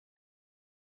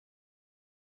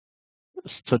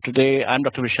So today I'm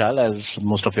Dr. Vishal, as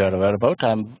most of you are aware about.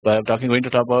 I'm going to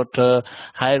talk about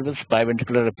high-risk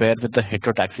biventricular repair with the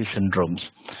heterotaxy syndromes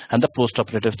and the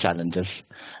post-operative challenges.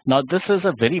 Now, this is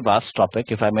a very vast topic,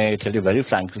 if I may tell you very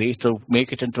frankly. To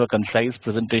make it into a concise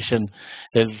presentation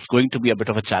is going to be a bit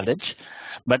of a challenge.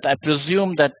 But I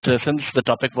presume that since the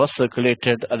topic was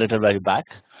circulated a little while back,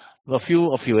 a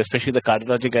few of you, especially the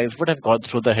cardiology guys, would have gone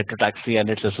through the heterotaxy and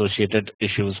its associated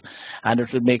issues, and it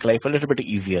will make life a little bit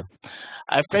easier.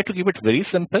 I've tried to keep it very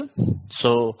simple.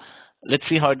 So let's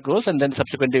see how it goes, and then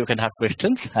subsequently you can have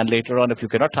questions. And later on, if you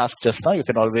cannot ask just now, you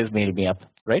can always mail me up,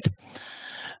 right?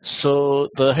 So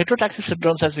the heterotaxy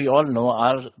syndromes, as we all know,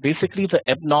 are basically the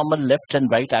abnormal left and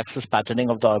right axis patterning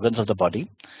of the organs of the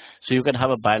body. So you can have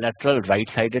a bilateral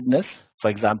right-sidedness. For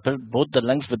example, both the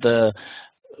lungs with the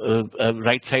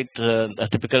right side, a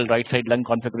typical right side lung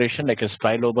configuration like a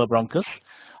strilobar bronchus,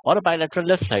 or a bilateral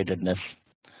left-sidedness.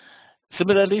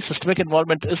 Similarly, systemic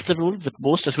involvement is the rule, with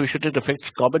most associated effects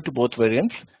common to both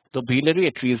variants, though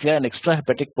biliary atresia and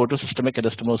extrahepatic portosystemic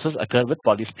anastomosis occur with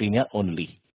polysplenia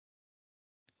only.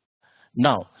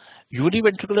 Now,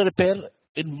 univentricular repair,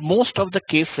 in most of the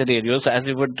case scenarios, as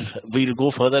we'll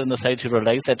go further in the slides, you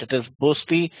realize that it is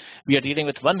mostly we are dealing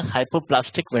with one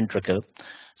hypoplastic ventricle.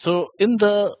 So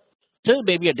till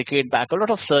maybe a decade back, a lot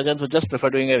of surgeons would just prefer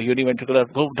doing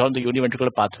go down the univentricular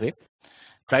pathway.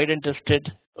 Tried and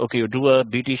tested. Okay, you do a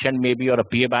BT shunt maybe or a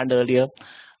PA band earlier,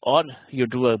 or you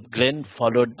do a Glenn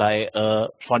followed by a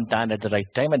Fontan at the right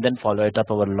time, and then follow it up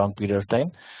over a long period of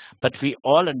time. But we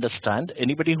all understand,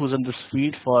 anybody who's in this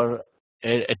field for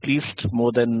at least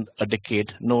more than a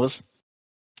decade knows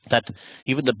that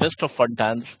even the best of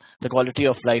Fontans, the quality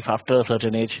of life after a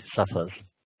certain age suffers.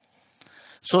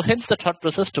 So hence the thought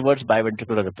process towards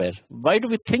biventricular repair. Why do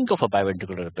we think of a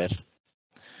biventricular repair?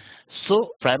 So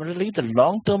primarily, the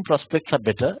long-term prospects are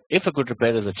better if a good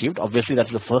repair is achieved. Obviously,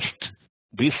 that's the first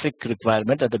basic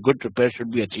requirement, that the good repair should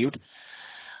be achieved.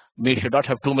 We should not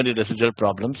have too many residual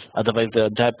problems, otherwise the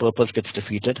entire purpose gets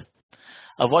defeated.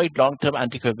 Avoid long-term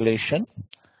anticoagulation.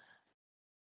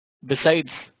 Besides,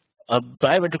 a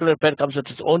biventricular repair comes with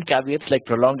its own caveats like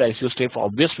prolonged ICU stay for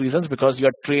obvious reasons, because you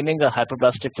are training a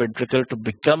hypoplastic ventricle to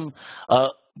become a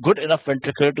good enough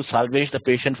ventricle to salvage the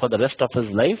patient for the rest of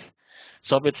his life.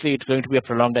 So obviously, it's going to be a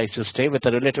prolonged ICU stay with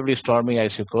a relatively stormy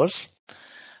ICU course.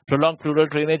 Prolonged pleural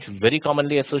drainage, very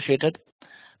commonly associated.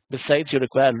 Besides, you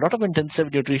require a lot of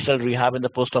intensive nutritional rehab in the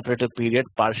postoperative period,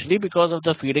 partially because of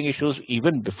the feeding issues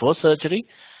even before surgery,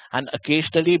 and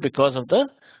occasionally because of the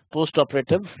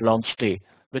postoperative long stay,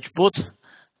 which both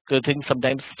things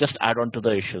sometimes just add on to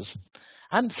the issues.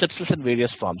 And sepsis in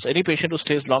various forms. Any patient who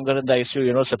stays longer in the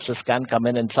ICU, sepsis can come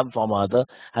in some form or other,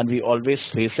 and we always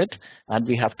face it, and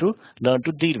we have to learn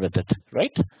to deal with it,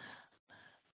 right?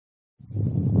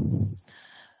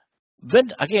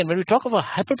 When we talk about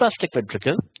hyperplastic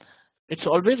ventricle, it's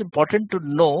always important to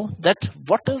know that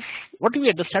what do we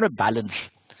understand by balance?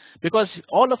 Because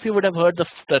all of you would have heard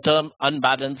the term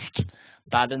unbalanced,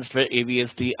 balanced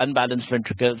AVSD, unbalanced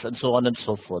ventricles, and so on and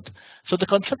so forth. So the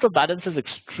concept of balance is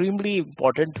extremely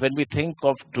important when we think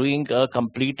of doing a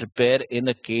complete repair in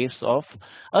a case of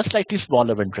a slightly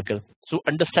smaller ventricle. So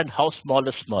understand how small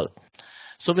is small.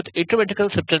 So with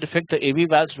atrioventricular septal defect, the AV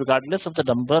valves, regardless of the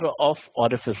number of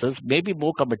orifices, may be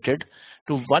more committed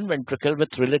to one ventricle with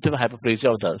relative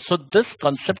hyperplasia of the other. So this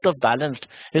concept of balanced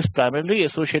is primarily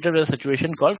associated with a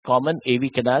situation called common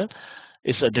AV canal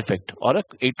is a defect, or an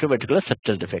atrioventricular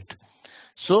septal defect.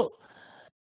 So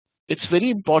it's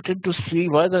very important to see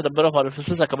why the number of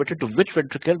orifices are committed to which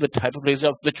ventricle with hyperplasia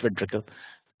of which ventricle.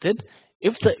 Then,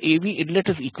 if the AV inlet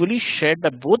is equally shared by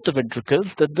both the ventricles,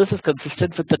 then this is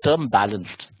consistent with the term balanced.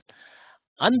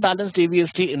 Unbalanced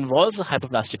AVSD involves a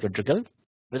hyperplastic ventricle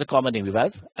with a common AV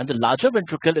valve, and the larger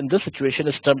ventricle in this situation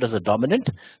is termed as a dominant,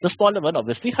 the smaller one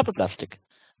obviously hyperplastic.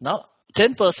 Now,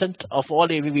 10% of all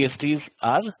AVVSDs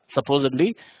are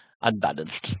supposedly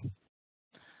unbalanced.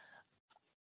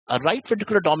 A right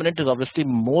ventricular dominant is obviously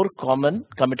more common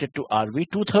committed to RV.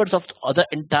 2/3 of the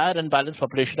entire unbalanced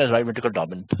population is right ventricular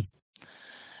dominant,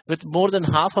 with more than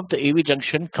half of the AV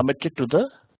junction committed to the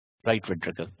right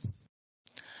ventricle.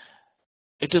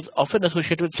 It is often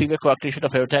associated with severe coarctation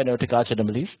of aorta and aortic arch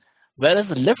anomalies, whereas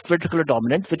the left ventricular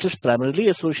dominant, which is primarily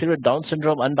associated with Down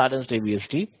syndrome unbalanced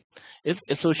AVSD, is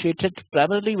associated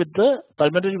primarily with the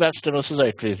pulmonary valve stenosis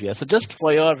or atresia. So just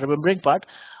for your remembering part,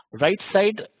 right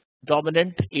side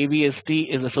dominant AVSD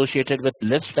is associated with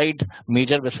left side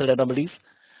major vessel anomalies,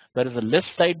 whereas the left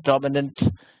side dominant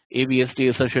AVSD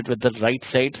is associated with the right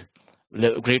side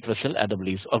great vessel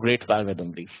anomalies or great valve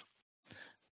anomalies.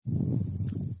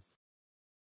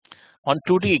 On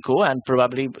 2D echo, and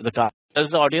probably the Does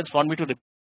the audience want me to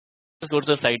go to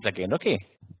the slides again? Okay.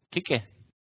 Okay.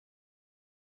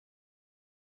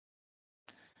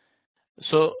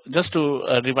 So just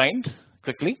to rewind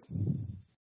quickly,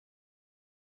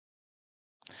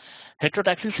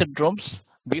 heterotaxy syndromes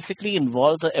basically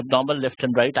involve the abnormal left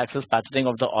and right axis patterning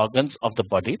of the organs of the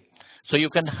body. So you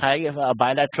can have a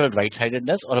bilateral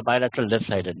right-sidedness or a bilateral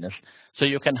left-sidedness. So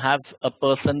you can have a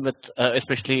person with,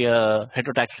 especially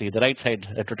heterotaxy, the right side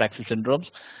heterotaxy syndromes,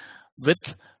 with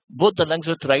both the lungs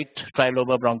with right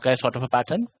trilobar bronchi sort of a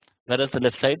pattern, whereas the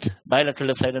left side, bilateral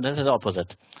left-sidedness is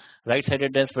opposite.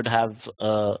 Right-sidedness would have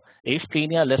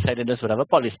asplenia, left-sidedness would have a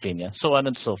polysplenia, so on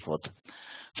and so forth.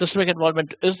 Systemic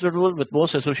involvement is the rule, with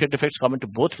most associated defects common to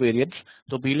both variants,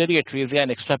 though biliary atresia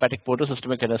and extrahepatic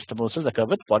portosystemic anastomosis occur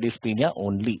with polysplenia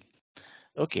only.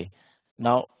 Okay.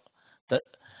 Now, the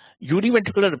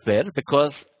univentricular repair,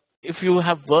 because if you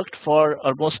have worked for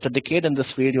almost a decade in this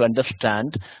field, you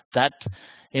understand that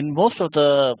in most of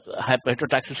the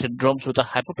heterotaxy syndromes with a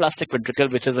hypoplastic ventricle,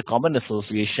 which is a common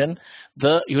association,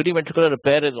 the univentricular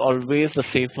repair is always the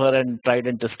safer and tried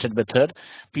and tested method.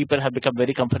 People have become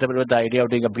very comfortable with the idea of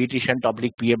doing a BT shunt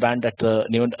oblique PA band at the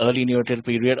early neonatal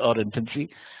period or infancy,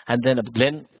 and then a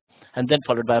Glen, and then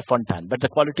followed by a Fontan. But the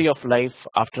quality of life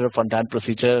after a Fontan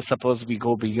procedure, suppose we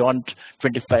go beyond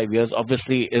 25 years,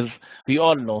 obviously is, we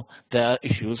all know there are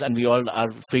issues and we all are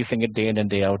facing it day in and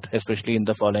day out, especially in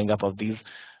the following up of these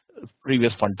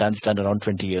previous Fontans done around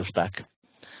 20 years back.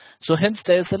 So hence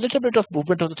there's a little bit of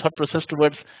movement of the thought process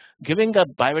towards giving a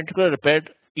biventricular repair,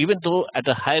 even though at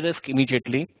a high risk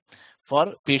immediately,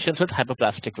 for patients with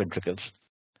hypoplastic ventricles.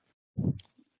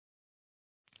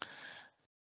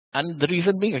 And the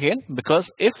reason being, again, because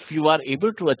if you are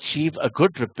able to achieve a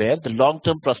good repair, the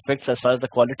long-term prospects as far as the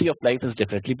quality of life is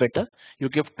definitely better. You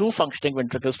give two functioning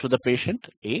ventricles to the patient,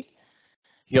 A.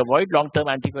 You avoid long-term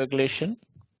anticoagulation.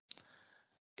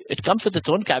 It comes with its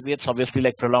own caveats, obviously,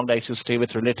 like prolonged ICU stay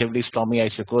with relatively stormy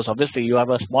ICU course. Obviously, you have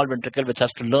a small ventricle which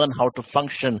has to learn how to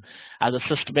function as a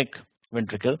systemic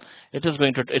ventricle. It's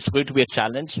going to be a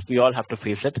challenge. We all have to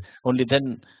face it. Only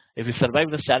then, if you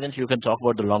survive this challenge, you can talk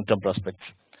about the long-term prospects.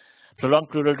 Prolonged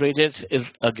pleural drainage is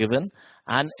a given,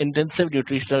 and intensive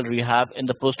nutritional rehab in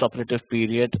the post-operative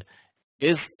period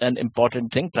is an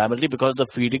important thing, primarily because of the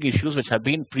feeding issues which have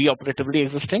been pre-operatively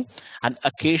existing, and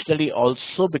occasionally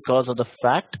also because of the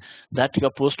fact that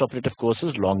your post-operative course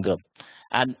is longer.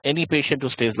 And any patient who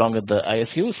stays long at the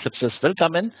ICU, sepsis will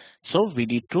come in, so we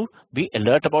need to be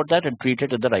alert about that and treat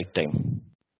it at the right time.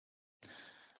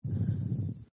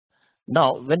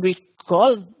 Now, when we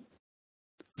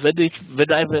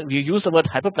use the word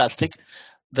hyperplastic,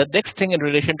 the next thing in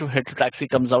relation to heterotaxy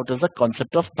comes out is the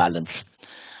concept of balance.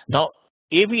 Now,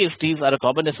 AVSDs are a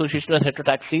common association with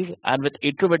heterotaxies, and with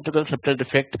atrioventricular septal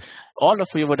defect, all of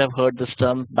you would have heard this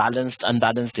term balanced,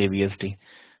 unbalanced AVSD.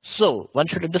 So, one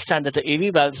should understand that the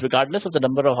AV valves, regardless of the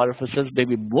number of orifices, may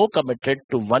be more committed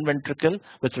to one ventricle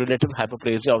with relative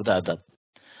hyperplasia of the other.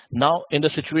 Now, in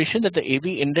the situation that the AV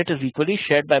inlet is equally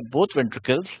shared by both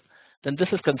ventricles, then this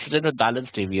is considered a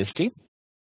balanced AVSD.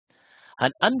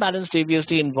 An unbalanced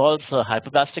AVSD involves a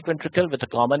hypoplastic ventricle with a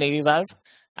common AV valve,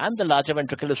 and the larger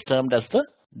ventricle is termed as the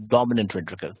dominant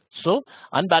ventricle. So,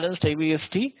 unbalanced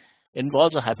AVSD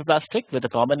involves a hypoplastic with a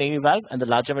common AV valve, and the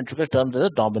larger ventricle termed as the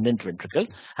dominant ventricle.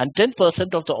 And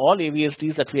 10% of all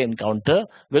AVSDs that we encounter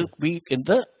will be in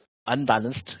the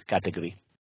unbalanced category.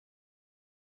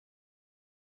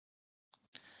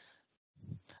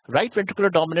 Right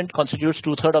ventricular dominant constitutes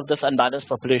 2/3 of this unbalanced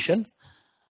population,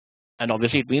 and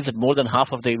obviously it means that more than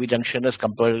half of the AV junction is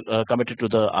committed to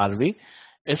the RV,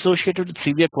 associated with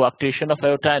severe coarctation of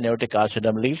aorta and aortic arch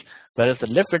anomalies, whereas the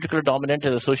left ventricular dominant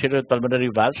is associated with pulmonary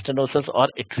valve stenosis or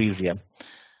atresia.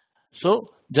 So,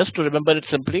 just to remember it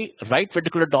simply, right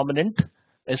ventricular dominant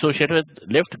associated with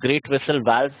left great vessel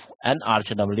valve and arch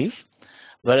anomalies,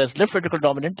 whereas left ventricular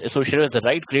dominant associated with the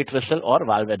right great vessel or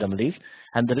valve anomalies,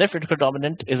 and the left ventricular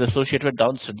dominant is associated with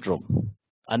Down syndrome,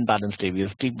 unbalanced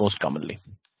AVSD most commonly.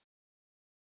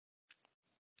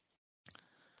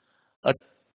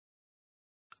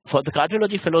 For the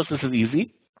cardiology fellows, this is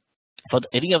easy. For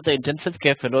any of the intensive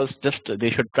care fellows,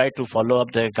 they should try to follow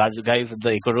up the guys in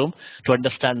the echo room to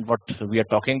understand what we are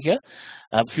talking here.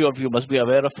 A few of you must be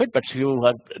aware of it, but if you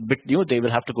are a bit new, they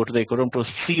will have to go to the echo room to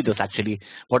see this actually.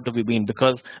 What do we mean?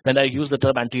 Because when I use the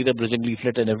term anterior bridging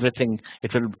leaflet and everything,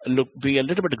 it will be a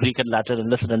little bit Greek and Latin and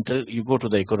listen until you go to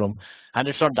the echo room. And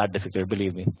it's not that difficult,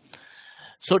 believe me.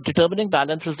 So determining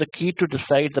balance is the key to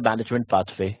decide the management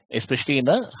pathway, especially in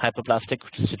a hyperplastic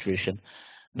situation.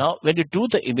 Now, when you do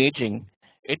the imaging,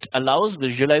 it allows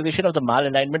visualization of the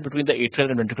malalignment between the atrial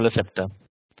and ventricular septa.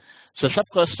 So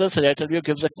subcostal sagittal view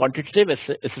gives a quantitative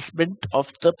assessment of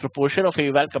the proportion of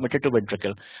AV valve committed to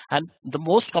ventricle. And the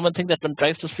most common thing that one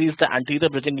tries to see is the anterior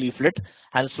bridging leaflet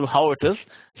and so how it is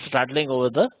straddling over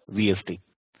the VSD.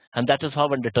 And that is how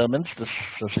one determines this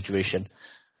situation.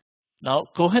 Now,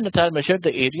 Cohen et al. Measured the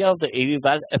area of the AV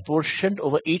valve apportioned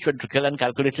over each ventricle and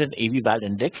calculated an AV valve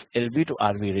index, LV to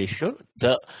RV ratio.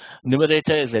 The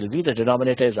numerator is LV, the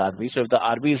denominator is RV. So if the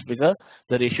RV is bigger,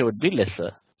 the ratio would be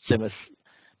lesser. Same as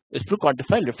is to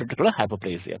quantify left ventricular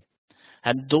hyperplasia.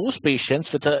 And those patients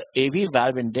with a AV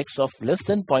valve index of less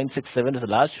than 0.67 is a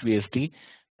large VSD,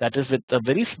 that is with a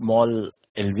very small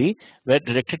LV, were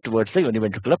directed towards the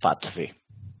univentricular pathway.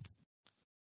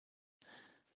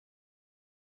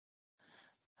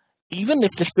 Even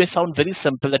if this may sound very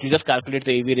simple, that you just calculate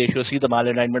the AV ratio, see the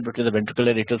malalignment between the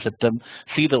ventricular atrial septum,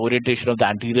 see the orientation of the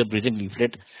anterior bridging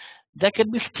leaflet, there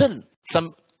can be still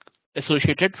some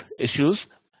associated issues,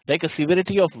 like a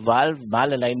severity of valve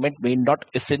malalignment may not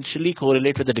essentially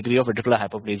correlate with the degree of ventricular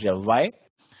hyperplasia. Why?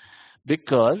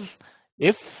 Because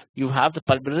if you have the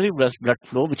pulmonary blood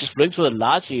flow, which is flowing through a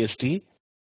large AST,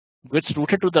 which is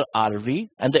rooted to the RV,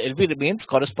 and the LV remains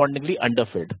correspondingly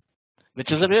underfilled,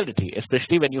 which is a reality,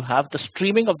 especially when you have the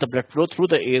streaming of the blood flow through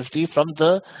the ASD from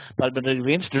the pulmonary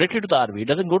veins directly to the RV. It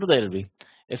doesn't go to the LV,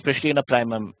 especially in a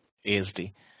primum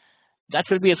ASD. That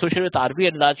will be associated with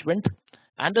RV enlargement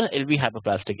and the LV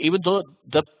hyperplastic, even though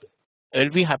the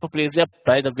LV hyperplasia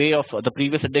by the way of the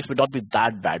previous index may not be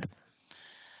that bad.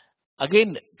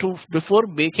 Again, before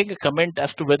making a comment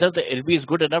as to whether the LV is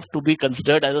good enough to be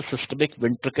considered as a systemic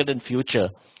ventricle in future,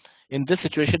 in this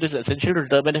situation it is essential to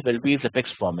determine if LV is apex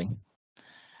forming.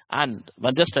 And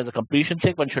one just as a completion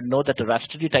sake, one should know that the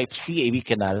Rastity type C AV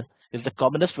canal is the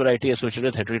commonest variety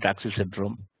associated with heterotaxy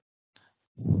syndrome.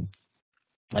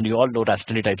 And you all know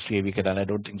Rastity type C AV canal. I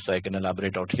don't think so I can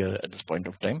elaborate out here at this point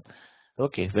of time.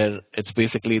 Okay, where it's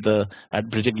basically the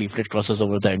bridging leaflet crosses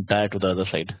over the entire to the other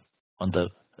side on the.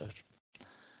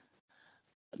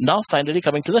 Now finally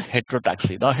coming to the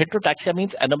heterotaxy. Now heterotaxia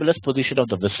means anomalous position of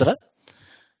the viscera.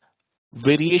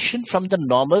 Variation from the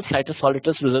normal situs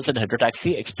solutus results in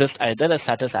heterotaxy, expressed either as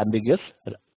situs ambiguous,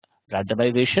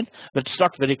 randomization, but it's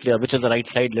not very clear which is the right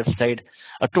side, left side,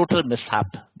 a total mishap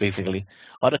basically,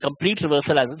 or a complete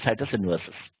reversal as in situs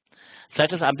inversus.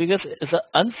 Situs ambiguous is an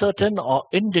uncertain or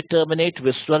indeterminate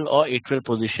visceral or atrial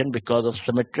position because of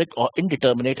symmetric or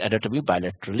indeterminate anatomy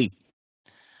bilaterally.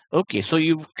 Okay, so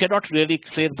you cannot really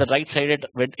say the right-sided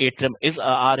atrium is a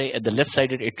RA and the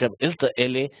left-sided atrium is the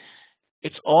LA.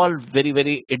 It's all very,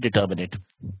 very indeterminate.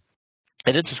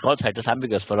 And it's called situs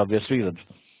ambiguous for obvious reasons.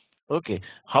 Okay,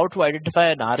 how to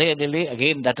identify an RA and LA?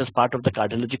 Again, that is part of the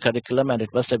cardiology curriculum and it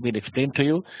must have been explained to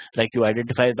you. Like you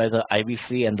identify by the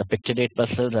IVC and the pectinate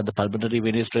muscles and the pulmonary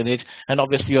venous drainage and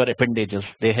obviously your appendages.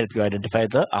 They help you identify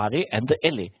the RA and the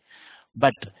LA.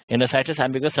 But in a situs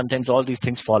ambiguous, sometimes all these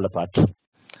things fall apart.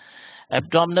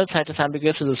 Abdominal situs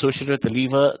ambiguous is associated with the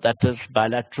lever that is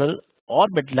bilateral or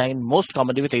midline, most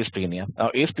commonly with asplenia.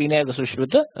 Now, asplenia is associated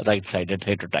with the right-sided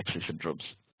heterotaxy syndromes.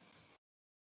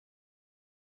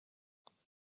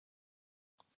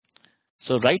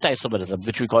 So, right isomerism,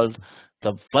 which we call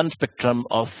the one spectrum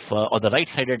of, or the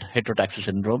right-sided heterotaxy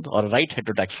syndrome, or right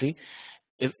heterotaxy,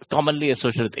 is commonly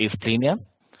associated with asplenia,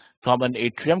 common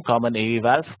atrium, common AV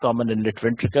valve, common inlet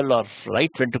ventricle, or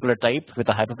right ventricular type with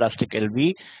a hyperplastic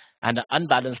LV, and an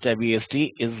unbalanced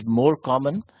VSD is more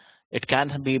common. It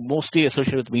can be mostly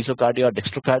associated with mesocardia or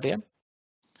dextrocardia,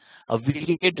 a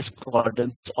VA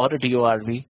discordance or a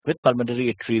DORV with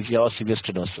pulmonary atresia or severe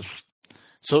stenosis.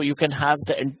 So you can have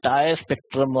the entire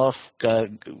spectrum of the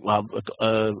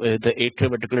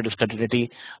atrioventricular discontinuity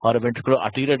or a ventricular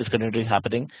arterial discontinuity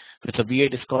happening with a VA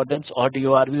discordance or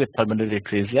DORV with pulmonary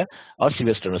atresia or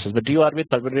severe stenosis. But DORV with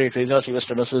pulmonary atresia or severe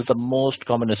stenosis is the most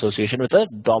common association with a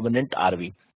dominant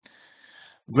RV.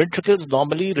 Ventricles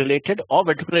normally related or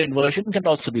ventricular inversion can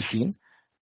also be seen,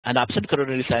 and absent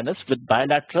coronary sinus with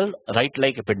bilateral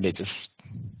right-like appendages.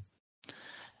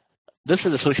 This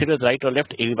is associated with right or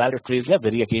left AV valve atresia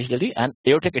very occasionally, and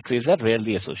aortic atresia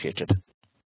rarely associated.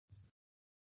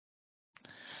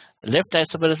 Left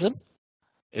isomerism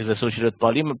is associated with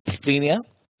polymorphia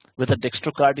with a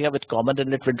dextrocardia with common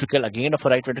inlet ventricle, again of a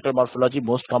right ventricular morphology,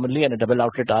 most commonly, and a double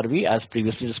outlet RV as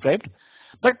previously described.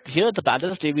 But here the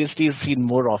balanced AVSD is seen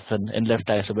more often in left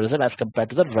isomerism as compared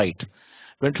to the right.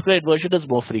 Ventricular inversion is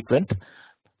more frequent,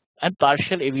 and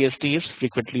partial AVSD is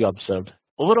frequently observed.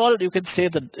 Overall, you can say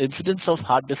the incidence of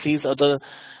heart disease or the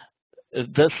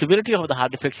severity of the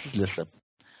heart defects is lesser.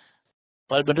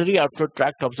 Pulmonary outflow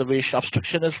tract observation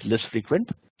obstruction is less frequent.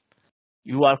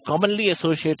 You are commonly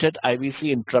associated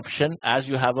IVC interruption as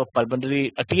you have a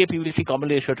pulmonary, a TAPVC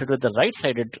commonly associated with the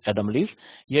right-sided anomalies.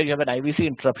 Here you have an IVC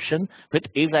interruption with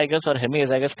azygous or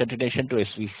hemiazygous continuation to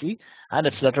SVC and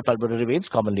its pulmonary veins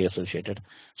commonly associated.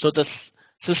 So the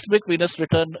systemic venous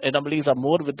return anomalies are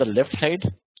more with the left side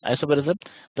isomerism.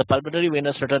 The pulmonary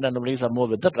venous return anomalies are more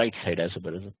with the right side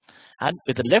isomerism. And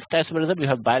with the left isomerism, you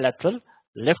have bilateral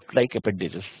left-like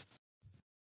appendages.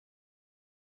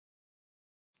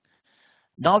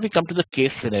 Now we come to the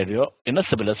case scenario in a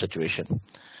similar situation.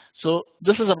 So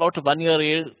this is about a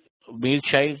 1-year-old male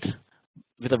child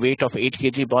with a weight of 8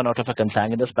 kg born out of a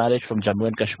consanguineous marriage from Jammu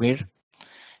and Kashmir.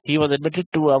 He was admitted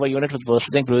to our unit with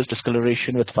worsening fluid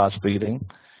discoloration with fast breathing.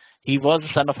 He was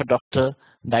the son of a doctor,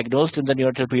 diagnosed in the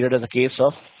neonatal period as a case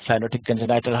of cyanotic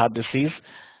congenital heart disease,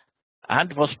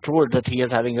 and was told that he is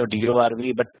having a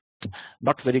DORV, but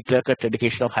not very clear-cut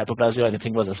indication of hypoplasia or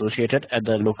anything was associated at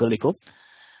the local echo.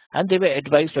 And they were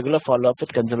advised regular follow-up with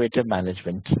conservative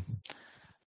management.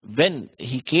 When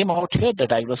he came out here, the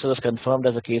diagnosis was confirmed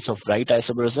as a case of right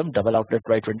isomerism, double outlet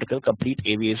right ventricle, complete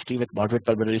AVST with moderate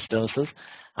pulmonary stenosis,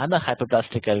 and a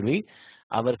hypoplastic LV.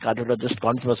 Our cardiologist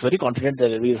was very confident that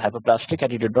LV is hypoplastic,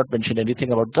 and he did not mention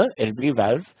anything about the LV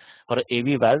valve or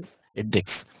AV valve index.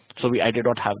 So I did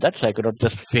not have that, so I could not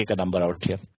just fake a number out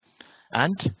here.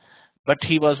 But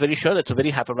he was very sure it's a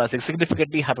very hypoplastic,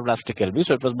 significantly hypoplastic LV,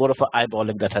 so it was more of an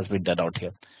eyeballing that has been done out here.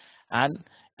 And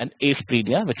an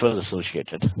asplenia, which was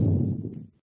associated.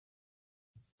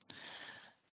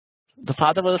 The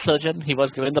father was a surgeon. He was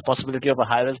given the possibility of a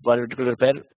high-risk biventricular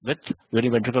repair with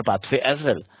univentricular pathway as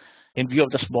well, in view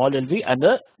of the small LV and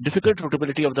the difficult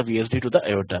routability of the VSD to the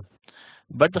aorta.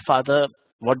 But the father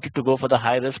wanted to go for the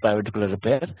high-risk biventricular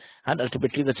repair, and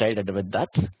ultimately the child underwent that.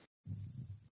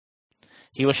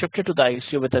 He was shifted to the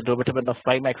ICU with a dobutamine of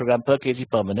 5 microgram per kg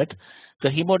per minute. The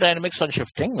hemodynamics on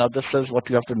shifting, now this is what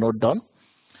you have to note down.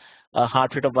 A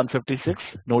heart rate of 156,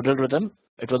 nodal rhythm.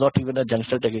 It was not even a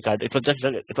junctional tachycardia. It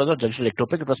was not junctional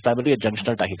ectopic. It was primarily a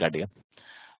junctional tachycardia.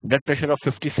 Blood pressure of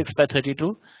 56 by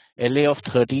 32, LA of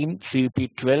 13,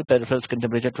 CVP 12, peripheral skin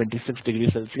temperature 26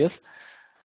 degrees Celsius.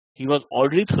 He was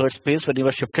already third space when he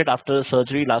was shifted after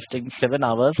surgery lasting 7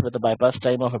 hours with a bypass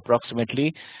time of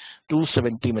approximately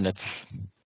 270 minutes.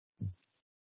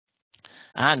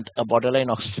 And a borderline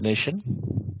oxygenation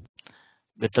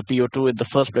with the PO2 in the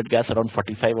first blood gas around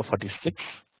 45 or 46.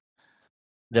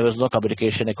 There was no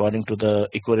communication according to the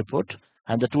echo report.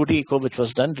 And the 2D echo which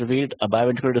was done revealed a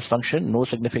biventricular dysfunction, no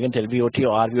significant LVOT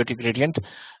or RVOT gradient,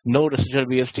 no residual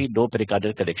VST, no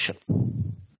pericardial connection.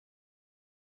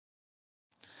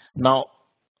 Now,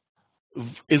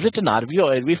 is it an RV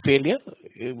or LV failure?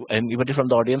 And anybody from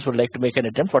the audience would like to make an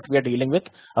attempt. What we are dealing with?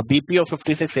 A BP of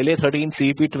 56, LA 13,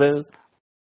 CEP 12.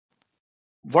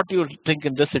 What do you think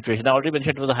in this situation? I already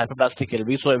mentioned it was a hypoplastic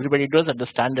LV, so everybody does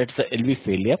understand that it's a LV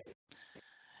failure.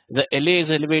 The LA is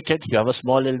elevated, you have a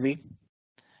small LV.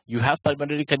 You have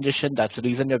pulmonary congestion, that's the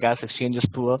reason your gas exchange is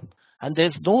poor. And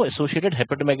there's no associated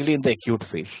hepatomegaly in the acute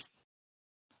phase.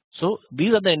 So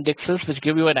these are the indexes which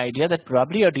give you an idea that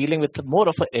probably you're dealing with more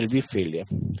of a LV failure,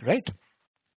 right?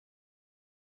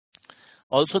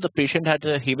 Also, the patient had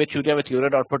a hematuria with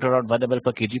urine output around 1 ml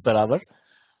per kg per hour.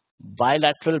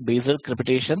 Bilateral basal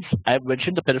crepitations. I have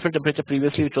mentioned the peripheral temperature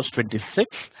previously, which was 26.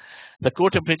 The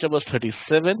core temperature was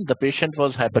 37. The patient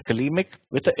was hyperkalemic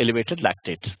with an elevated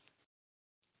lactate.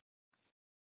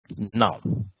 Now,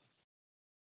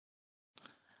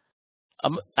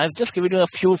 I've just given you a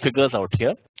few figures out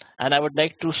here, and I would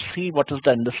like to see what is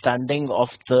the understanding of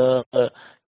the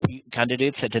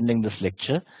candidates attending this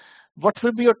lecture. What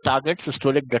will be your target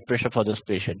systolic blood pressure for this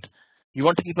patient? You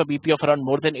want to keep a BP of around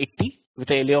more than 80 with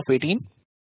a LA of 18,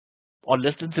 or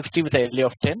less than 60 with a LA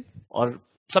of 10, or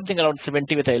something around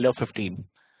 70 with a LA of 15.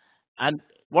 And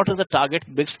what is the target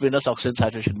mixed venous oxygen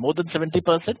saturation? More than 70%,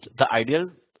 the ideal,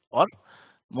 or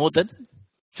more than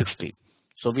 60?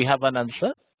 So we have one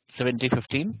answer,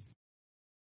 70-15.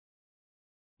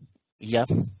 Yeah.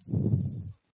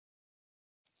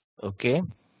 Okay.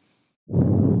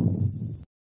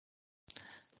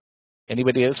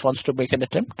 Anybody else wants to make an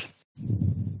attempt?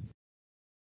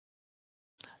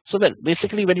 So, well,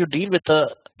 basically, when you deal with a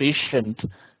patient,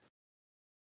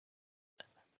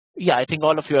 yeah, I think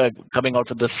all of you are coming out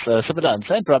with this similar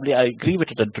answer, and probably I agree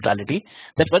with it in totality,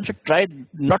 that one should try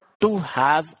not to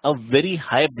have a very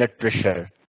high blood pressure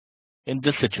in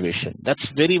this situation. That's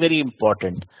very, very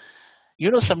important.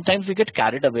 You know, sometimes we get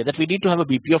carried away that we need to have a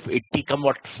BP of 80, come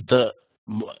what's the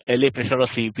LA pressure or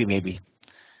CEP maybe,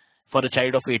 for a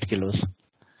child of 8 kilos.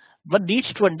 One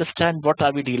needs to understand what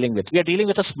are we dealing with. We are dealing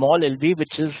with a small LV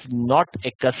which is not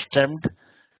accustomed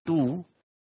to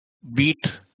beat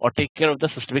or take care of the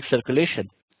systemic circulation.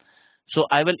 So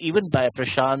I will even by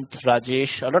Prashant,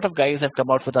 Rajesh, a lot of guys have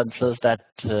come out with answers that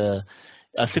a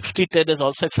 60-10 is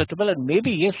also acceptable, and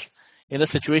maybe yes, in a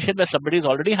situation where somebody is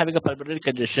already having a pulmonary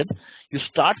congestion, you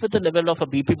start with a level of a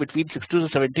BP between 60 to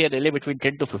 70 and LA between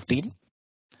 10 to 15.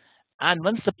 And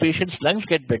once the patient's lungs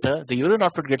get better, the urine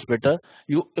output gets better,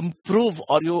 you improve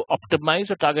or you optimize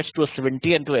your targets to a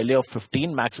 70 and to LA of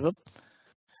 15 maximum.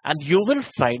 And you will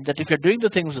find that if you're doing the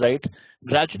things right,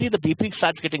 gradually the BP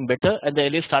starts getting better and the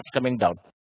LA starts coming down.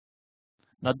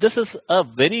 Now, this is a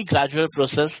very gradual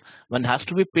process. One has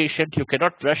to be patient. You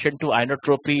cannot rush into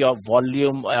inotropy or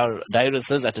volume or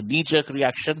diuresis at a knee-jerk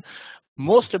reaction.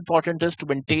 Most important is to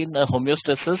maintain a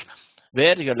homeostasis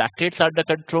where your lactates are under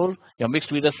control, your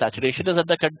mixed venous saturation is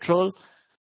under control.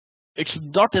 It's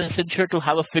not essential to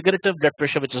have a figurative blood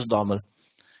pressure which is normal.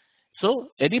 So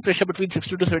any pressure between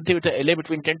 60 to 70 with a LA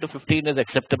between 10 to 15 is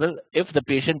acceptable if the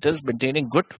patient is maintaining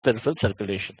good peripheral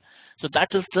circulation. So that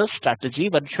is the strategy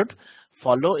one should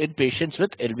follow in patients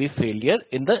with LV failure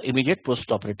in the immediate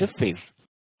post-operative phase.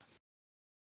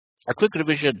 A quick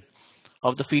revision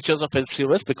of the features of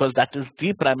LCOS, because that is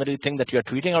the primary thing that you are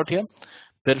treating out here.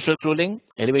 Peripheral cooling,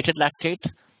 elevated lactate,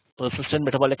 persistent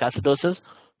metabolic acidosis,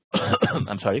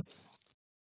 I'm sorry,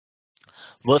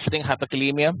 worsening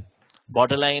hyperkalemia,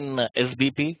 borderline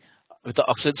SBP with the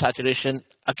oxygen saturation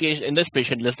in this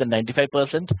patient less than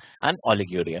 95%, and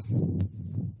oliguria.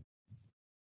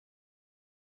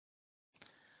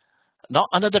 Now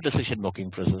another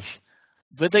decision-making process.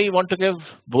 Whether you want to give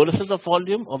boluses of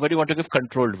volume or whether you want to give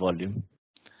controlled volume.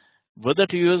 Whether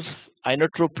to use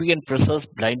inotropy and pressors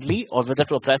blindly or whether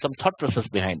to apply some thought process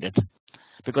behind it.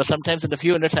 Because sometimes in a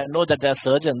few minutes I know that there are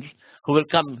surgeons who will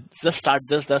come, just start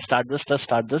this, just start this, just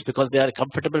start this, because they are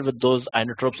comfortable with those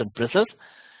inotropes and pressors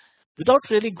without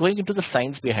really going into the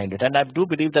science behind it. And I do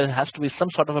believe there has to be some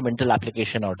sort of a mental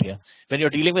application out here. When you're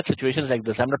dealing with situations like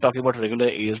this, I'm not talking about regular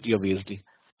ASD or VSD.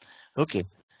 Okay.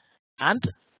 And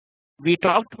we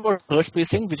talked about third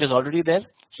spacing, which is already there.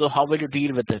 So how will you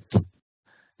deal with it?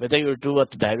 Whether you do a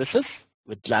diuresis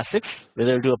with Lasix,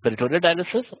 whether you do a peritoneal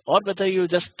diuresis, or whether you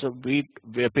just be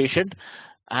a patient,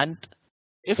 and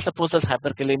if suppose there's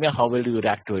hyperkalemia, how will you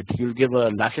react to it? You'll give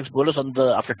a Lasix bolus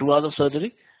after 2 hours of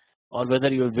surgery, or whether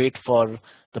you'll wait for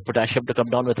the potassium to come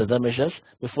down with other measures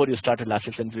before you start a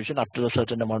Lasix infusion after a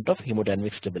certain amount of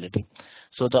hemodynamic stability.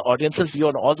 So the audience's view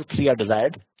on all the three are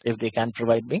desired, if they can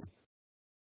provide me.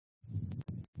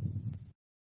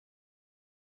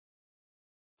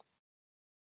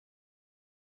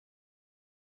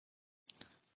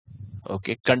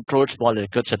 Okay, controlled small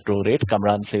liquids at low rate,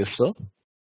 Kamran says so.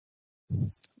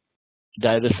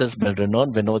 Diuresis,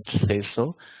 Belrenone, Vinod says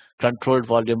so. Controlled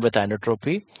volume with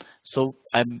inotropy. So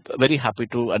I'm very happy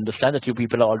to understand that you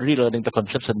people are already learning the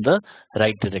concepts in the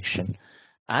right direction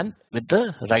and with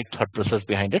the right thought process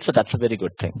behind it. So that's a very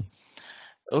good thing.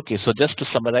 Okay, so just to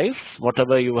summarize,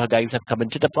 whatever you guys have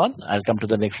commented upon, I'll come to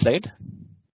the next slide.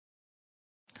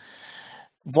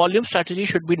 Volume strategy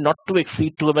should be not to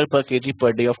exceed 2 ml per kg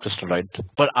per day of crystalloid,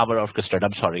 per hour of crystalloid.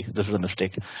 I'm sorry, this is a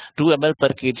mistake. 2 ml per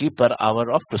kg per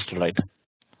hour of crystalloid.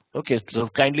 Okay, so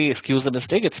kindly excuse the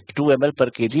mistake. It's 2 ml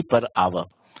per kg per hour.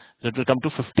 So it will come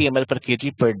to 50 ml per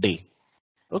kg per day.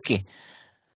 Okay.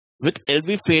 With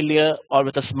LV failure or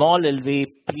with a small LV,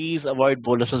 please avoid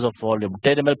boluses of volume.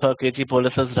 10 ml per kg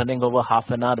boluses running over half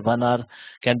an hour, 1 hour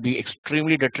can be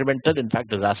extremely detrimental, in fact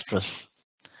disastrous.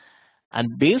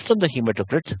 And based on the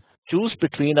hematocrit, choose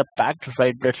between a packed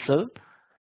white blood cell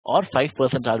or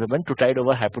 5% albumin to tide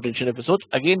over hypotension episodes,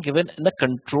 again given in a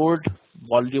controlled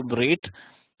volume rate,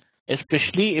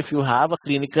 especially if you have a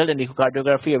clinical and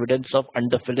echocardiography evidence of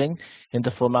underfilling in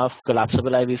the form of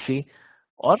collapsible IVC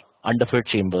or underfilled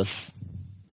chambers.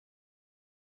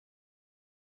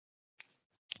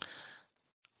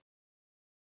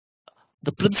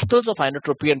 The principles of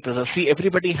inotropy and pressure. See,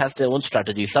 everybody has their own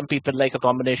strategy. Some people like a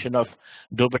combination of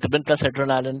dobitamin plus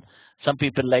adrenaline. Some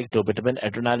people like dobitamin,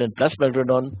 adrenaline plus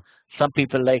belrenone. Some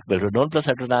people like belrenone plus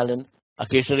adrenaline.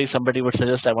 Occasionally, somebody would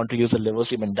suggest, I want to use a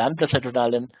levosimendan and dan plus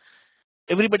adrenaline.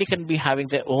 Everybody can be having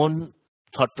their own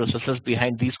thought processes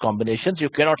behind these combinations. You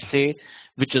cannot say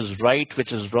which is right,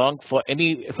 which is wrong. For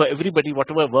everybody,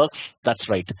 whatever works, that's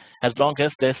right, as long as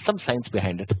there's some science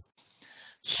behind it.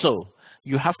 So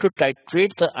you have to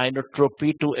titrate the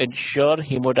inotropy to ensure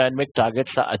hemodynamic targets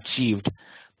are achieved,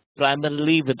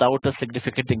 primarily without a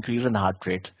significant increase in heart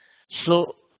rate.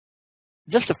 So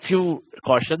just a few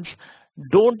cautions.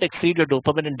 Don't exceed your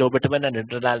dopamine and dobitamin and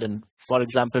adrenaline, for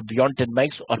example, beyond 10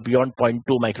 mics or beyond 0.2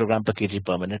 microgram per kg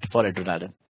per minute for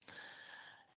adrenaline.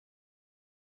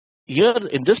 here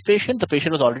in this patient, the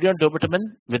patient was already on dobutamine.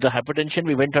 With the hypertension,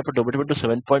 we went up to dobutamine to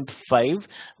 7.5,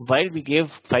 while we gave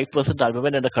 5%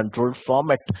 albumin in a controlled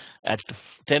form at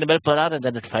 10 ml per hour and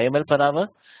then at 5 ml per hour.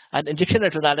 And injection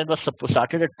adrenaline was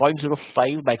started at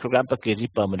 0.05 microgram per kg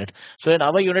per minute. So in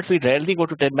our unit, we rarely go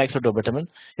to 10 mics of dobutamine.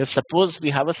 If suppose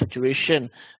we have a situation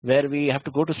where we have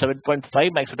to go to 7.5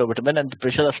 mics of dobutamine and the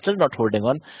pressures are still not holding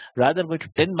on, rather than going to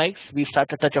 10 mics, we start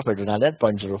a touch of adrenaline at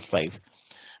 0.05.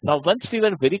 Now, once we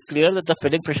were very clear that the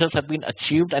filling pressures have been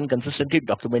achieved and consistently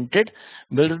documented,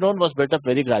 milrinone was built up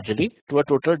very gradually to a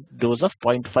total dose of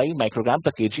 0.5 microgram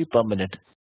per kg per minute.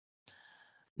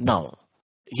 Now,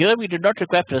 here we did not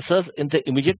require pressures in the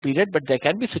immediate period, but there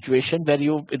can be a situation where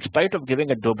you, in spite of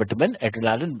giving a dobutamine,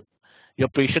 adrenaline, your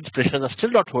patient's pressures are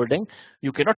still not holding.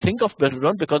 You cannot think of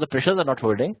milrinone because the pressures are not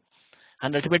holding.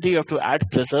 And ultimately, you have to add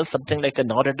pressures, something like a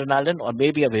noradrenaline or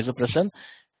maybe a vasopressin,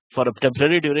 for a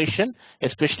temporary duration,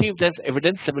 especially if there's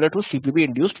evidence similar to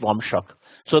CPB-induced warm shock.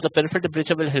 So the peripheral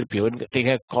temperature will help you in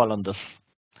taking a call on this.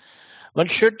 One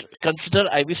should consider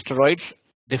IV steroids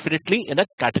definitely in a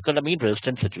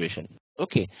catecholamine-resistant situation.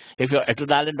 Okay, if your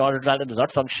adrenaline, noradrenaline is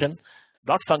not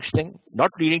functioning,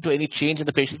 not leading to any change in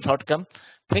the patient's outcome,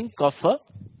 think of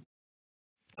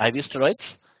IV steroids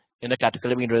in a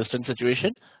catecholamine-resistant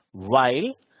situation,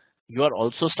 while you are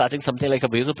also starting something like a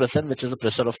vasopressin, which is a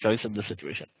pressor of choice in this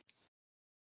situation.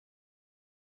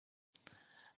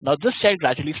 Now, this child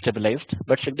gradually stabilized,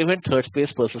 but significant third space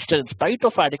persisted in spite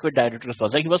of adequate diuretic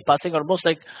response. Like he was passing almost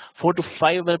like 4 to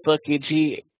 5 ml per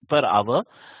kg per hour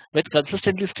with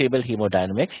consistently stable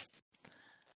hemodynamics.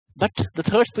 But the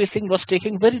third spacing was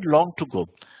taking very long to go.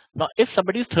 Now, if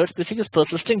somebody's third spacing is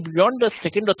persisting beyond the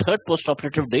second or third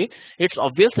postoperative day, it's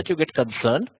obvious that you get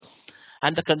concerned.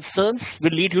 And the concerns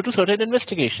will lead you to certain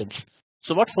investigations.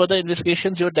 So what further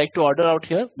investigations you would like to order out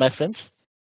here, my friends?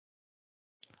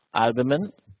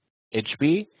 Albumin,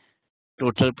 HB,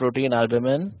 total protein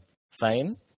albumin,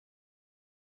 fine.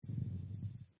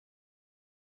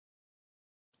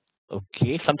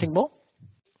 Okay, something more?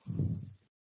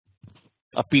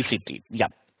 A PCT, yeah.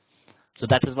 So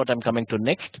that is what I'm coming to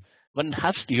next. One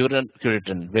has urine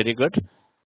creatinine, very good.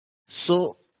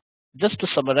 So just to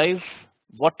summarize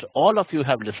what all of you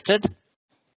have listed,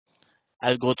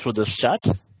 I'll go through this chart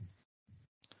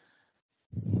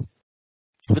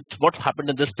with what happened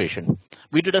in this patient.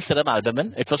 We did a serum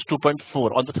albumin. It was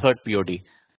 2.4 on the third POD.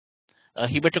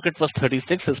 Hematocrit was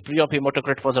 36. His pre-op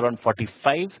hematocrit was around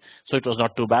 45, so it was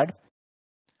not too bad.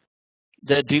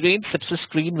 The deranged sepsis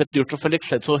screen with neutrophilic,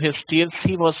 so his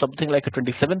TLC was something like a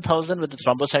 27,000 with the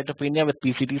thrombocytopenia with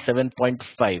PCT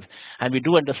 7.5. And we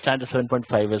do understand the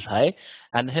 7.5 is high,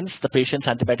 and hence the patient's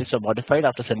antibiotics were modified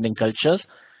after sending cultures,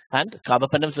 and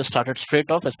carbapenems were started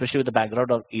straight off, especially with the background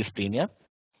of asthenia.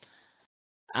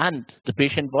 And the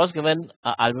patient was given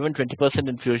albumin 20%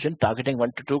 infusion, targeting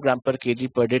 1 to 2 gram per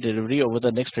kg per day delivery over the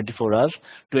next 24 hours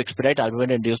to expedite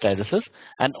albumin-induced diuresis,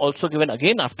 and also given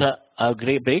again after a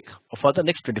grey break for the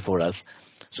next 24 hours.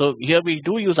 So here we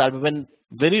do use albumin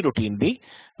very routinely,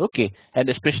 okay, and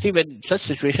especially when such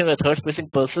situation where third spacing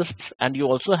persists and you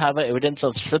also have evidence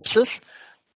of sepsis,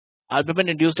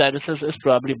 albumin-induced diuresis is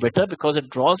probably better because it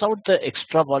draws out the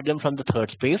extra volume from the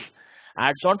third space,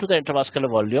 adds on to the intravascular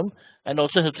volume, and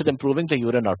also helps with improving the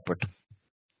urine output.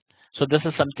 So this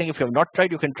is something, if you have not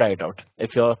tried, you can try it out,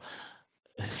 if your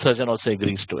surgeon also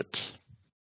agrees to it.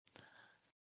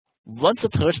 Once the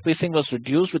third spacing was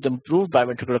reduced with improved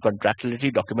biventricular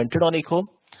contractility documented on echo,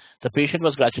 the patient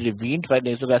was gradually weaned while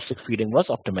nasogastric feeding was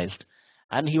optimized.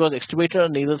 And he was extubated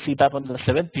on nasal CPAP on the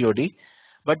 7th POD,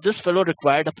 but this fellow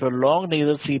required a prolonged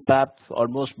nasal CPAP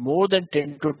almost more than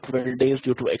 10 to 12 days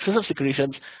due to excessive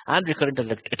secretions and recurrent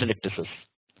atelectasis.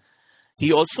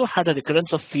 He also had a recurrence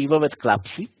of fever with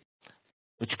CLABSI,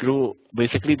 which grew,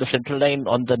 basically the central line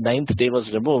on the 9th day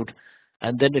was removed,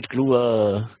 and then it grew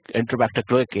Enterobacter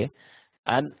cloacae,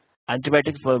 and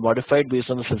antibiotics were modified based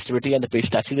on the sensitivity, and the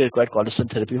patient actually required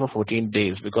colistin therapy for 14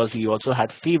 days because he also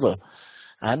had fever,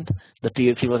 and the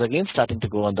TLC was again starting to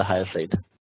go on the higher side.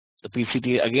 The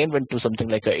PCT again went to something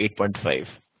like a 8.5.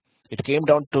 It came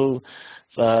down to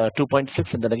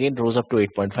 2.6 and then again rose up to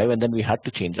 8.5, and then we had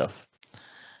to change off.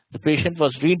 The patient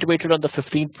was reintubated on the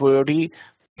 15th POD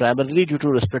primarily due to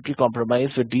respiratory compromise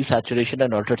with desaturation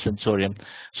and altered sensorium.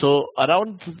 So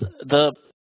around the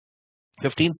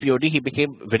 15th POD, he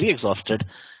became very exhausted,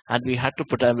 and we had to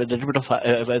put a little bit of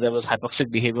where there was hypoxic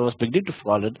behavior was beginning to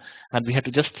fall in, and we had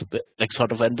to just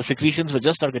and the secretions were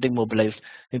just not getting mobilized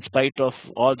in spite of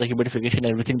all the humidification and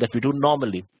everything that we do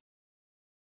normally.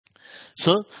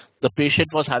 So the patient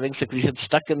was having secretion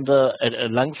stuck in the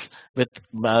lungs with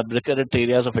recurrent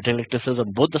areas of atelectasis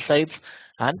on both the sides,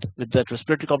 and with that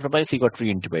respiratory compromise, he got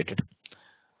re-intubated.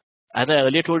 As I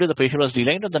earlier told you, the patient was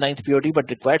delined on the ninth POD but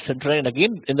required central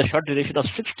again in the short duration of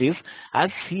 6 days, as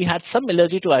he had some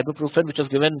allergy to ibuprofen, which was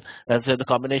given as the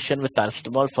combination with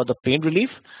paracetamol for the pain relief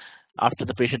after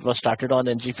the patient was started on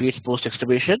NG-FEATS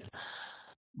post-extubation.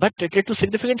 But it led to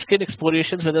significant skin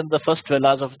excoriations within the first 12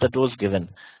 hours of the dose given.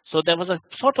 So there was a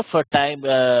sort of a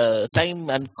time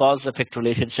and cause-effect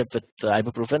relationship with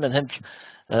ibuprofen, and hence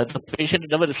the patient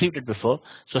had never received it before.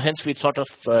 So hence we sort of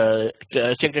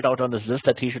checked it out on his list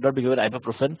that he should not be given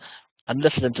ibuprofen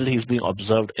unless and until he's being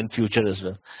observed in future as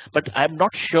well. But I'm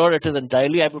not sure it is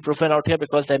entirely ibuprofen out here,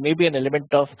 because there may be an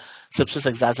element of sepsis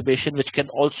exacerbation which can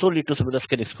also lead to similar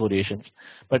skin excoriations.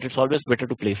 But it's always better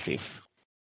to play safe.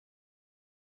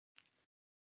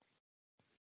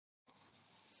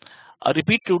 A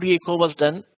repeat 2D echo was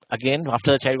done again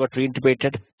after the child got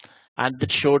reintubated, and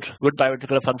it showed good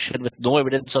biventricular function with no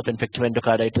evidence of infective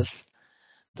endocarditis.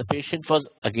 The patient was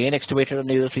again extubated on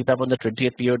nasal CPAP on the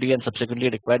 20th POD and subsequently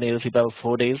required nasal CPAP for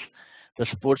 4 days. The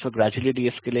supports were gradually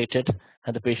de-escalated,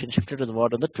 and the patient shifted to the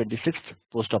ward on the 26th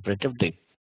postoperative day.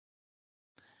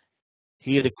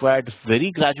 He required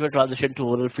very gradual transition to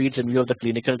oral feeds in view of the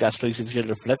clinical gastroesophageal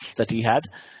reflux that he had,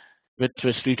 which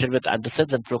was treated with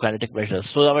antacids and prokinetic measures.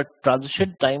 So our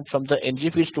transition time from the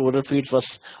NG feeds to oral feeds was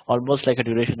almost like a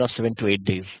duration of 7 to 8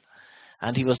 days.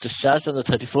 And he was discharged on the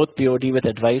 34th POD with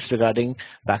advice regarding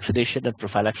vaccination and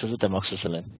prophylaxis with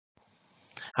amoxicillin.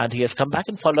 And he has come back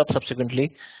in follow-up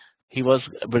subsequently. He was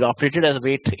operated as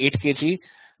weight 8 kg.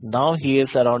 Now he is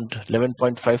around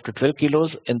 11.5 to 12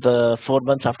 kilos in the 4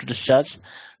 months after discharge,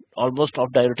 almost off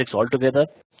diuretics altogether,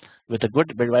 with a good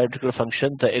biventricular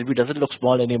function. The LV doesn't look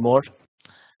small anymore,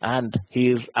 and he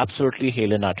is absolutely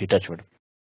hale and hearty, touch wood.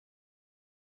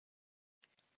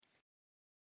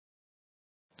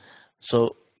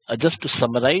 So just to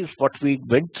summarize what we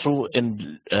went through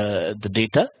in the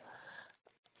data,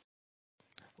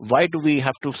 why do we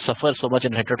have to suffer so much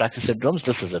in heterotaxy syndromes?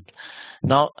 This is it.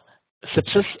 Now,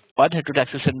 sepsis or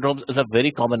heterotaxy syndromes is a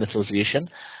very common association,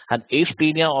 and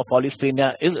asplenia or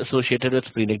polysplenia is associated with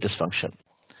splenic dysfunction.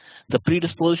 The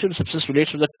predisposition to sepsis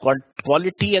relates to the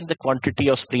quality and the quantity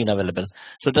of spleen available.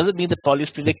 So it doesn't mean that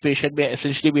polysplenic patient may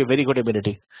essentially be a very good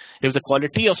immunity. If the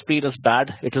quality of spleen is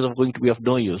bad, it is going to be of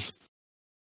no use.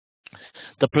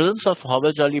 The presence of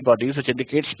Howell-Jolly bodies, which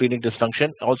indicates splenic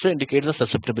dysfunction, also indicates a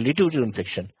susceptibility to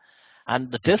infection.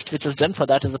 And the test which is done for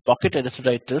that is a pocket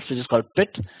erythrocyte test, which is called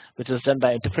PIT, which is done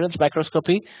by interference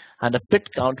microscopy, and a PIT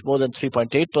count more than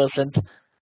 3.8%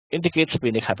 indicates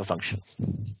splenic hyperfunction.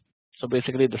 So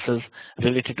basically, this is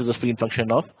related to the spleen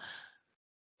function of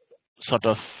sort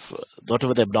of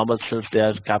whatever the abnormal cells they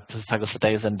are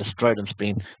phagocytized and destroyed in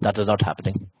spleen. That is not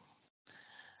happening.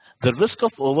 The risk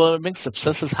of overwhelming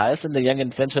sepsis is highest in the young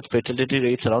infants with fatality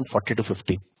rates around 40 to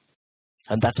 50.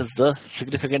 And that is the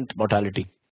significant mortality.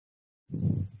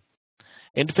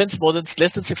 Infants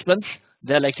less than 6 months,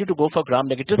 they are likely to go for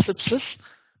gram-negative sepsis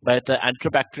by the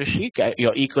Enterobacteriaceae,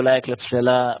 your E. coli,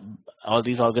 Klebsiella, all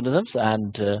these organisms,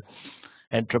 and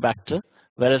Enterobacter.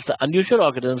 Whereas the unusual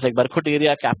organisms like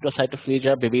Burkholderia,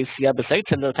 Capnocytophaga, Babesia, besides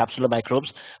cellular capsular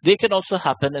microbes, they can also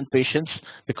happen in patients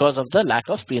because of the lack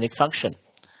of splenic function.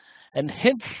 And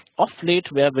hence, of late,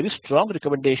 we have very strong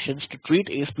recommendations to treat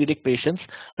asplenic patients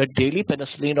with daily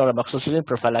penicillin or amoxicillin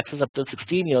prophylaxis up to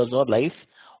 16 years or life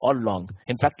or long.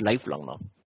 In fact, lifelong now.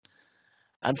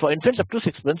 And for infants up to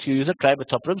 6 months, you use a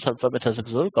trimethoprim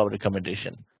sulfamethoxazole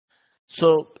recommendation.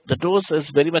 So the dose is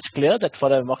very much clear that for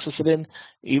amoxicillin,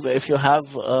 if you have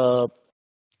a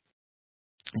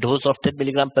dose of 10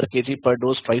 milligram per kg per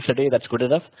dose twice a day, that's good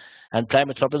enough. And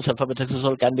trimethoprim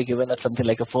sulfamethoxazole can be given at something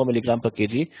like a 4 milligram per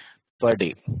kg per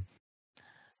day.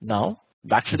 Now,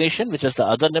 vaccination, which is the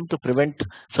other name to prevent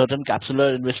certain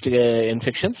capsular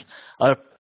infections, are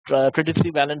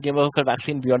 23-valent pneumococcal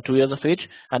vaccine beyond 2 years of age,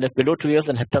 and if below 2 years,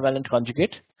 then heptavalent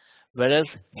conjugate. Whereas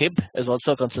Hib is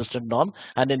also a consistent norm,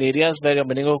 and in areas where your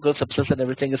meningococcal sepsis and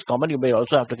everything is common, you may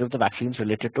also have to give the vaccines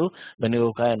related to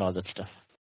meningococci and all that stuff.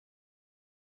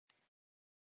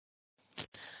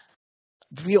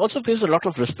 We also face a lot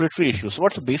of respiratory issues. So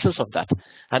what's the basis of that?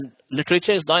 And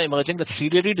literature is now emerging that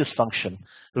ciliary dysfunction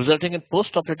resulting in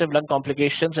post-operative lung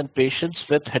complications in patients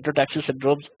with heterotaxy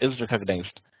syndromes is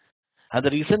recognized. And the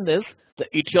reason is the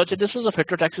etiogenesis of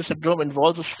heterotaxy syndrome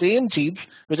involves the same genes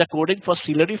which are coding for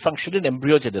ciliary function in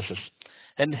embryogenesis.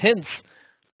 And hence,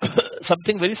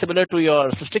 something very similar to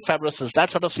your cystic fibrosis,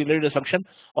 that sort of ciliary dysfunction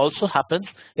also happens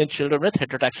in children with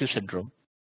heterotaxy syndrome.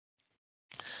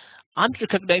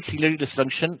 Unrecognized ciliary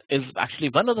dysfunction is actually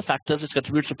one of the factors which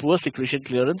contributes to poor secretion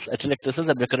clearance, atelectasis,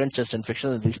 and recurrent chest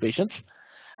infections in these patients.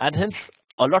 And hence,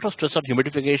 a lot of stress on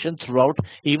humidification throughout,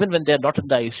 even when they are not in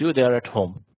the ICU, they are at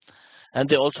home. And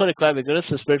they also require vigorous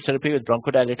respiratory therapy with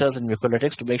bronchodilators and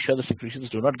mucolytics to make sure the secretions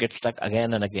do not get stuck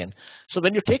again and again. So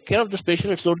when you take care of this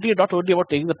patient, it's not only about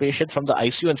taking the patient from the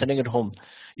ICU and sending it home.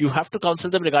 You have to counsel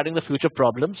them regarding the future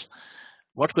problems,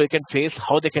 what they can face,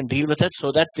 how they can deal with it,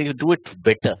 so that they do it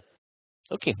better.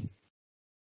 Okay.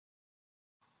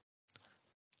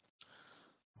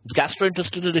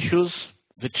 Gastrointestinal issues,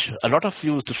 which a lot of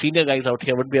you, the senior guys out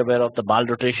here, would be aware of. The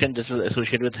malrotation, this is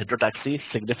associated with heterotaxy,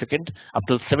 significant, up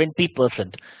to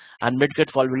 70%. And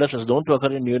midgut volvulus is known to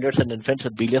occur in neonates and infants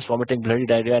with bilious vomiting, bloody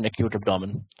diarrhea, and acute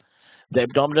abdomen. The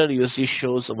abdominal usually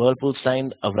shows a whirlpool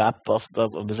sign, a wrap of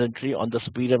mesentery on the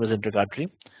superior mesenteric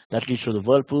artery. That leads to the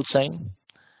whirlpool sign.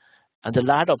 And the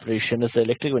LAD operation is the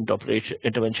electric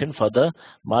intervention for the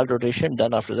malrotation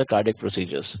done after the cardiac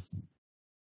procedures.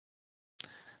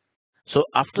 So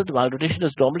after the malrotation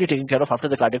is normally taken care of after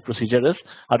the cardiac procedure is,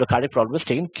 or the cardiac problem is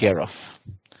taken care of.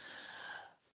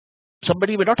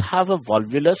 Somebody may not have a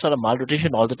volvulus or a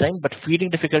malrotation all the time, but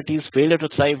feeding difficulties, failure to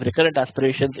thrive, recurrent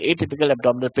aspirations, atypical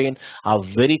abdominal pain are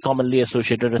very commonly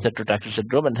associated with heterotaxy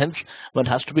syndrome, and hence one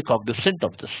has to be cognizant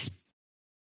of this.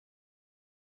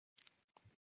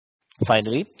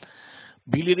 Finally,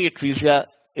 biliary atresia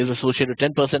is associated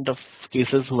with 10% of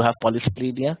cases who have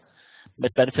polycythemia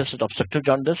with manifested obstructive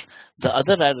jaundice. The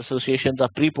other rare associations are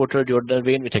preportal duodenal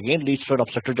vein, which again leads to an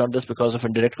obstructive jaundice because of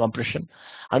indirect compression,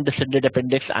 undescended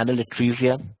appendix, anal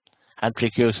atresia, and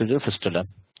tracheoesophageal fistula.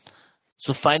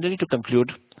 So finally, to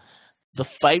conclude, the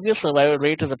 5-year survival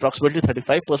rate is approximately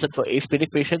 35% for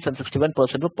asplenic patients and 61%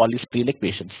 for polysplenic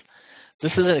patients.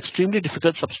 This is an extremely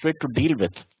difficult substrate to deal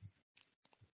with.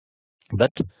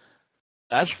 But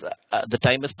as the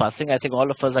time is passing, I think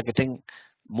all of us are getting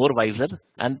more wiser,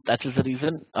 and that is the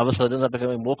reason our surgeons are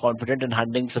becoming more confident in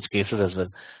handling such cases as well.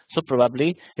 So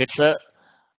probably it's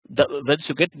once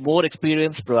you get more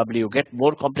experience, probably you get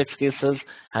more complex cases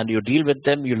and you deal with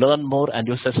them, you learn more, and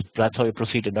that's how you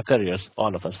proceed in your careers,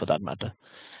 all of us for that matter.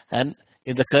 And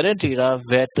in the current era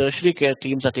where tertiary care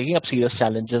teams are taking up serious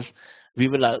challenges, we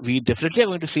definitely are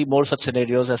going to see more such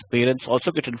scenarios as parents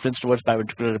also get influenced towards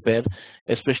biventricular repair,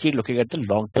 especially looking at the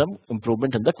long-term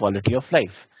improvement in the quality of life.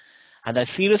 And I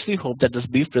seriously hope that this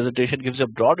brief presentation gives you a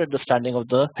broad understanding of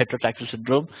the heterotaxy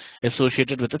syndrome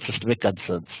associated with its systemic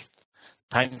concerns.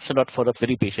 Thanks a lot for a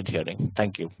very patient hearing.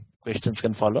 Thank you. Questions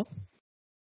can follow.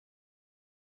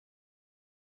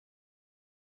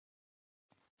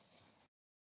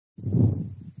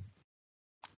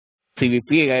 CVP,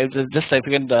 if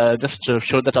you can just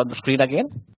show that on the screen again.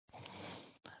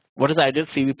 What is the ideal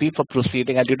CVP for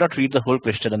proceeding? I did not read the whole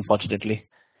question, unfortunately.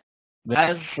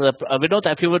 As Vinod,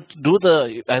 if you would do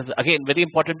again, very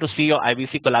important to see your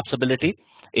IVC collapsibility,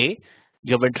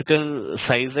 your ventricle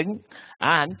sizing,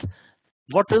 and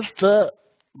what is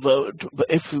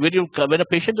when a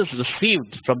patient is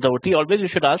received from the OT, always you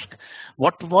should ask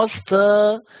what was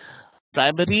the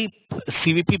primary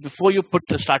CVP before you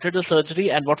started the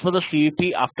surgery, and what was the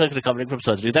CVP after recovering from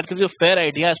surgery. That gives you a fair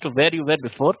idea as to where you were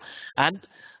before and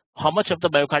how much of the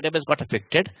myocardium has got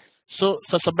affected. So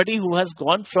for somebody who has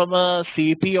gone from a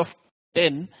CVP of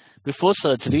 10 before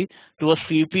surgery to a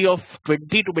CVP of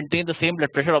 20 to maintain the same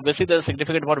blood pressure, obviously there's a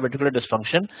significant amount of ventricular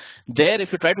dysfunction. There,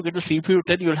 if you try to get a CVP of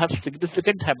 10, you will have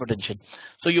significant hypertension.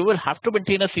 So you will have to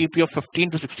maintain a CVP of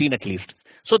 15 to 16 at least.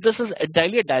 So this is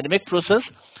entirely a dynamic process,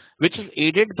 which is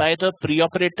aided by the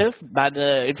preoperative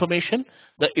information,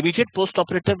 the immediate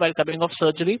postoperative while coming off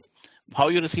surgery, how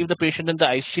you receive the patient in the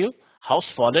ICU, how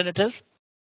swollen it is,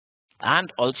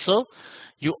 and also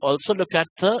you also look at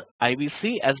the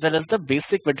IVC as well as the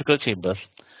basic ventricular chambers.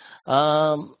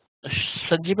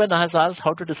 Sanjeevan has asked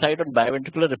how to decide on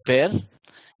biventricular repair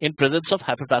in presence of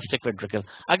hyperplastic ventricle.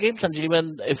 Again,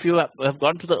 Sanjeevan, if you have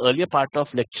gone to the earlier part of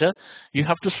lecture, you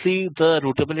have to see the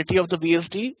rootability of the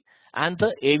VSD and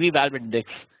the AV valve index.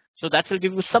 So that will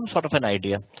give you some sort of an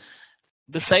idea.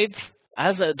 Besides,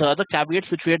 as the other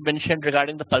caveats which we had mentioned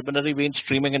regarding the pulmonary vein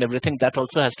streaming and everything, that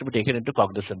also has to be taken into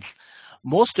cognizance.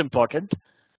 Most important,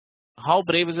 how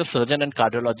brave is your surgeon and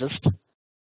cardiologist,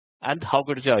 and how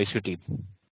good is your ICU team?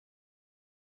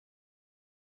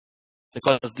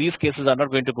 Because these cases are not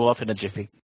going to go off in a jiffy.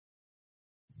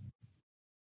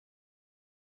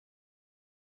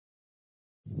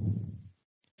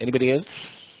 Anybody else?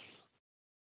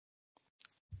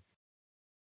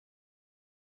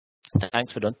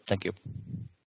 Thanks, Vinod. Thank you.